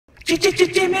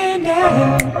Jimmy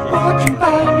now, fortune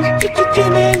finders,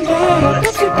 Jimmy now,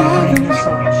 that's your dollars.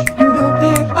 You know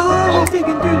they're all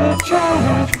digging through the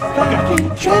trash,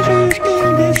 finding treasures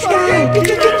in the sky.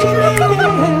 Jimmy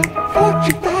now,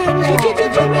 fortune finders,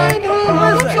 Jimmy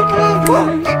now, that's your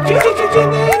dollars.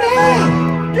 Jimmy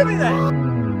now. Give me that.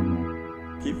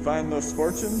 Keep finding those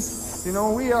fortunes. You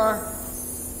know we are.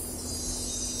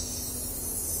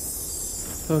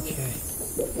 Okay,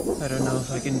 I don't know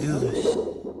if I can do this.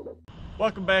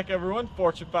 Welcome back, everyone.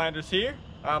 Fortune Finders here.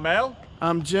 I'm Al.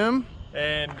 I'm Jim.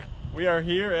 And we are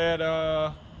here at,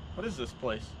 what is this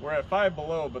place? We're at Five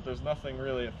Below, but there's nothing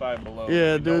really at Five Below.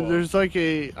 Yeah, there's like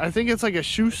I think it's like a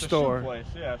shoe store. A shoe place,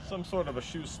 yeah, some sort of a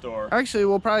shoe store. Actually,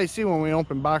 we'll probably see when we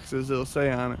open boxes, it'll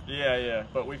say on it. Yeah,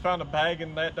 but we found a bag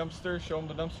in that dumpster. Show them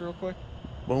the dumpster real quick.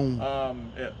 Boom.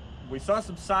 We saw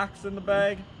some socks in the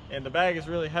bag, and the bag is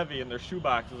really heavy, and there's shoe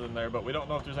boxes in there, but we don't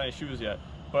know if there's any shoes yet.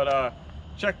 But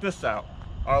check this out.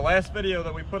 Our last video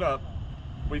that we put up,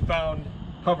 we found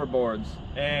hoverboards,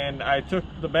 and I took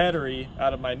the battery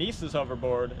out of my niece's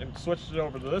hoverboard and switched it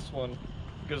over to this one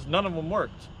because none of them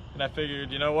worked. And I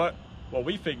figured, you know what? Well,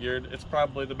 we figured it's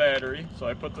probably the battery, so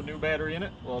I put the new battery in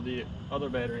it, well, the other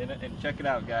battery in it, and check it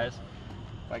out, guys.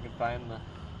 If I can find the,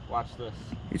 watch this.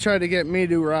 He tried to get me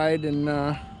to ride, and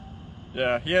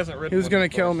yeah, he hasn't ridden. he was gonna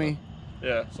before, kill so. me.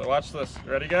 Yeah, so watch this.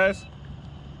 Ready, guys?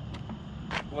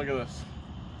 Look at this.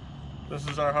 This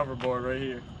is our hoverboard right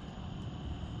here.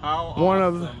 How One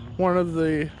of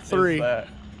the three. That?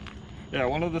 Yeah,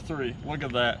 one of the three. Look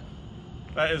at that.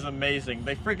 That is amazing.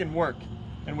 They freaking work.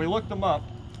 And we looked them up.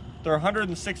 They're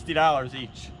 $160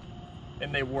 each,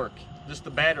 and they work. Just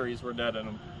the batteries were dead in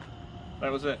them.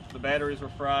 That was it. The batteries were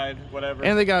fried, whatever.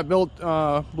 And they got built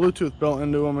Bluetooth built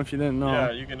into them, if you didn't know.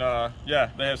 Yeah, you can. Yeah,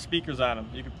 they have speakers on them.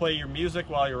 You can play your music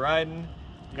while you're riding.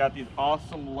 You got these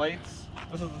awesome lights.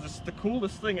 This is just the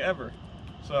coolest thing ever.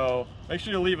 So make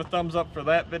sure you leave a thumbs up for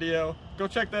that video. Go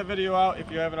check that video out if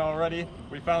you haven't already.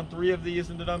 We found 3 of these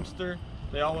in the dumpster.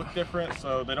 They all look different,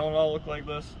 so they don't all look like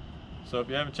this. So if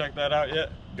you haven't checked that out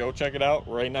yet, go check it out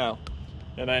right now.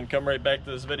 And then come right back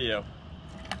to this video.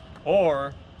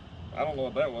 Or, I don't know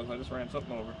what that was, I just ran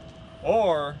something over.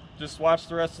 Or just watch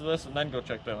the rest of this and then go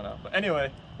check that one out. But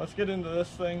anyway, let's get into this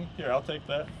thing. Here, I'll take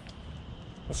that.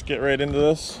 Let's get right into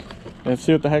this and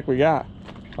see what the heck we got.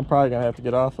 I'm probably gonna have to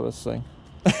get off of this thing.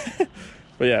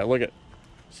 But yeah, look at,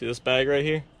 see this bag right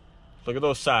here? Look at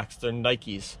those socks, they're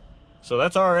Nikes. So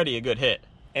that's already a good hit.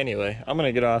 Anyway, I'm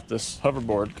gonna get off this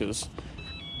hoverboard because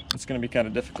it's gonna be kind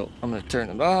of difficult. I'm gonna turn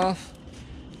it off,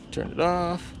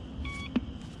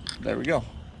 There we go.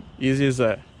 Easy as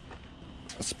that.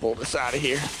 Let's pull this out of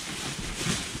here.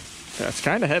 That's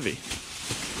kind of heavy.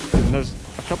 And there's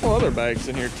a couple other bags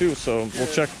in here too, so we'll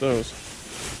check those.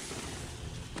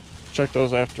 Check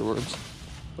those afterwards.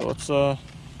 So let's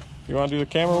you want to do the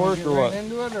camera work or what?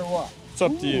 Into it or what? It's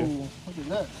up to you. Look at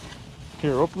that.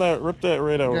 Here, open that, rip that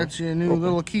right over. Got you a new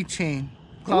little keychain.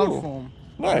 Cloud Ooh, foam.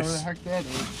 nice. Whatever the heck that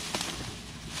is.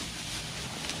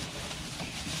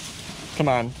 Come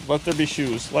on, let there be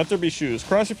shoes. Let there be shoes.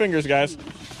 Cross your fingers, guys.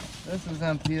 This is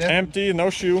empty. Empty, no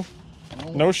shoe.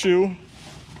 No shoe.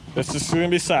 This is gonna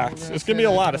be socks. It's gonna be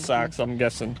a lot of socks, I'm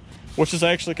guessing. Which is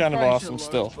actually kind of awesome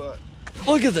still.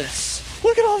 Look at this.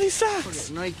 Look at all these socks.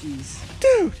 Look at Nikes.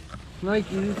 Dude.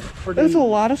 Nikes. That's a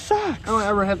lot of socks. I don't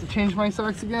ever have to change my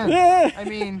socks again. Yeah. I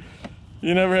mean,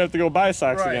 you never have to go buy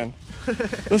socks again.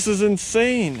 This is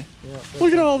insane. Yeah,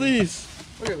 look at all these.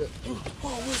 Look at it. Oh,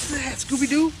 what's that?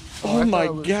 Scooby-Doo? Oh my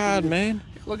God, man.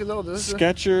 Look at those.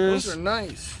 Skechers. Those are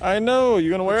nice. I know. You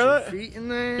gonna wear that? Feet in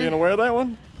there. You gonna wear that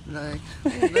one? Like,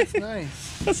 oh, that's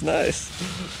nice. That's nice.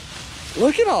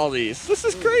 Look at all these. This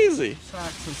is crazy.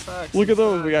 Socks and socks. Look at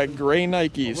those. We got gray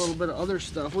Nikes. A little bit of other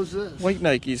stuff. What's this? White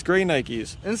Nikes, gray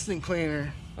Nikes. Instant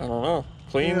cleaner. I don't know.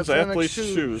 Cleans athlete's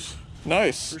shoes.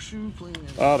 Nice. For shoe cleaning.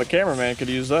 Oh, the cameraman could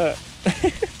use that.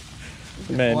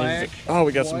 Man, black, oh,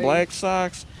 we got some black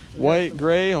socks, white,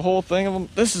 gray, a whole thing of them.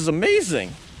 This is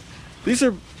amazing. These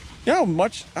are, you know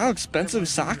how expensive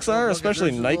socks are,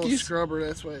 especially Nikes. Scrubber.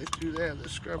 That's why they do that. The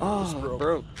scrubber. Oh,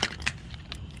 bro.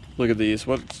 Look at these.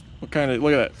 What kind of?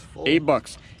 Look at that.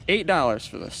 $8. $8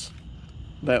 for this.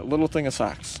 That little thing of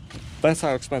socks. That's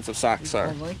how expensive socks are.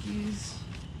 All Nikes.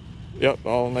 Yep,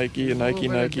 all Nike and Nike.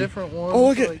 Different ones. Oh,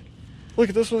 look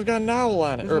at this one's got an owl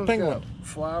on it, or a penguin.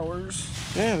 Flowers.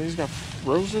 Yeah, these got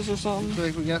roses or something. Looks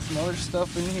like we got some other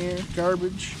stuff in here.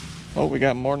 Garbage. Oh, we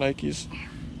got more Nikes.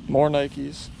 More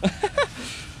Nikes.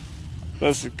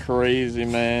 This is crazy,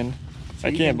 man. So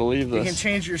I can't believe this. You can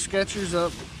change your Skechers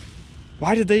up.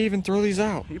 Why did they even throw these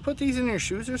out? You put these in your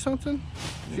shoes or something?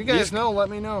 If you guys know, let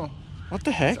me know. What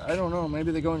the heck? I don't know.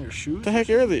 Maybe they go in your shoes. What the heck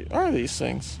are these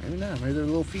things? Maybe not. Maybe they're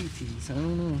little feeties. I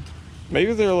don't know.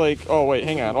 Maybe they're like, oh wait,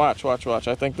 hang on, watch.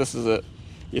 I think this is it.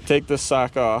 You take this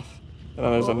sock off, and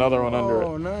then there's another one under it.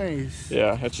 Oh, nice.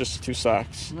 Yeah, it's just 2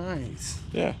 socks. Nice.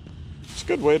 Yeah, it's a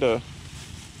good way to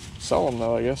sell them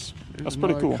though, I guess. That's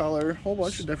pretty cool. Color, whole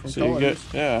bunch of different So colors. you get,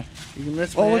 yeah. You can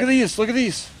miss. Oh, look at these! Look at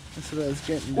these! That's what I was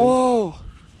getting. Whoa!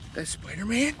 That's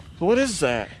Spider-Man. What is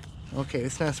that? Okay,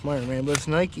 it's not Spider-Man, but it's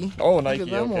Nike. Oh, Look Nike. at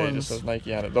them Okay, it ones. just says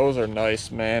Nike on it. Those are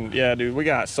nice, man. Yeah, dude, we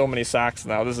got so many socks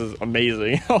now. This is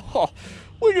amazing.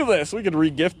 Look at this. We could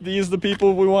re-gift these to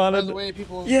people if we wanted. By the way,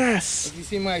 people. Yes. If you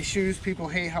see my shoes, people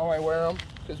hate how I wear them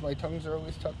because my tongues are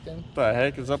always tucked in. What the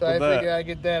heck is up So I with that? figured I'd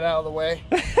get that out of the way.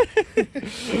 Yeah,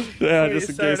 Before just you in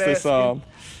case start they saw them.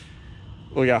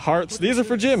 We got hearts. These are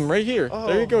for Jim right here.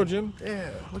 There you go, Jim. Yeah.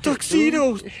 look at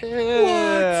Tuxedos. those.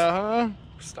 Yeah. Huh?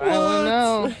 Styling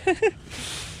now.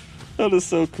 That is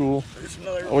so cool. There's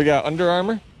another. Oh, we got Under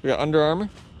Armour. Oh,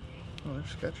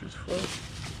 there's Skechers foot.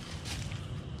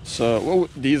 So, well,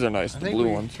 these are nice, I the think blue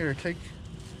ones. Here, take.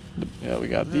 Yeah, we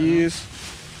got these.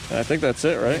 And I think that's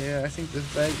it, right? Yeah, I think this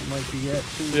bag might be it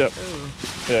too. Yep. Oh.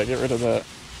 Yeah, get rid of that.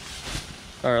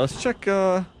 All right, let's check.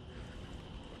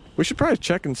 We should probably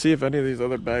check and see if any of these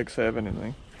other bags have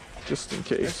anything, just in I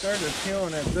case. started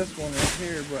peeling at this one right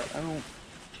here, but I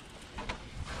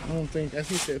think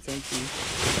that's empty.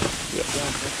 Yep. I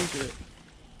think it.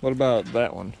 What about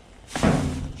that one?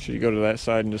 Should you go to that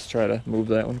side and just try to move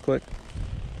that one quick?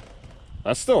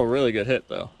 That's still a really good hit,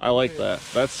 though. I like that.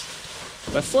 That's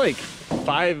like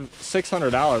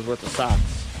 $500-600 worth of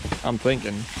socks. I'm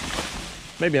thinking,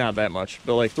 maybe not that much,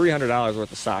 but like $300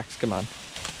 worth of socks. Come on,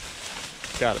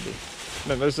 gotta be.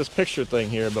 Then there's this picture thing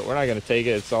here, but we're not gonna take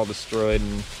it. It's all destroyed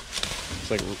and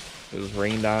it's like it was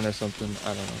rained on or something.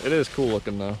 I don't know. It is cool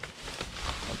looking though.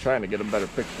 I'm trying to get a better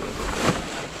picture of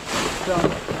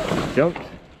it. Junk.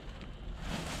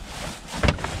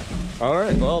 All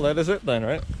right, well that is it then,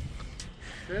 right?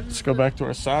 Let's go back to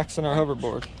our socks and our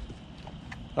hoverboard.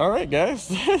 All right, guys,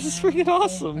 this is freaking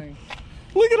awesome.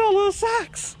 Look at all those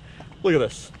socks. Look at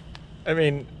this. I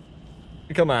mean,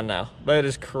 come on now. That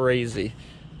is crazy.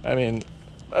 I mean,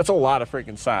 that's a lot of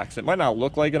freaking socks. It might not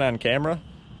look like it on camera,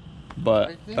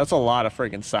 but that's a lot of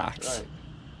freaking socks. Right.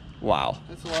 Wow.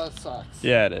 That's a lot of socks.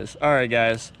 Yeah, it is. All right,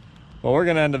 guys. Well, we're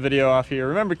going to end the video off here.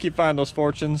 Remember, keep finding those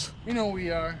fortunes. You know we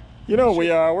are. You know we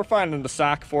are. We're finding the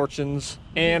sock fortunes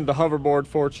and the hoverboard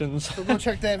fortunes. So go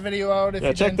check that video out if Yeah,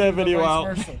 you check that video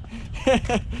out.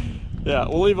 Yeah,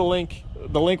 we'll leave a link.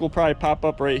 The link will probably pop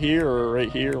up right here or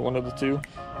right here, one of the two.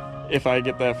 If I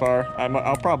get that far,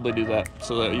 I'll probably do that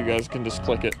so that you guys can just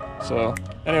click it. So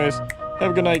anyways,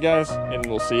 have a good night, guys, and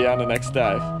we'll see you on the next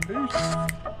dive.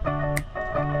 Peace.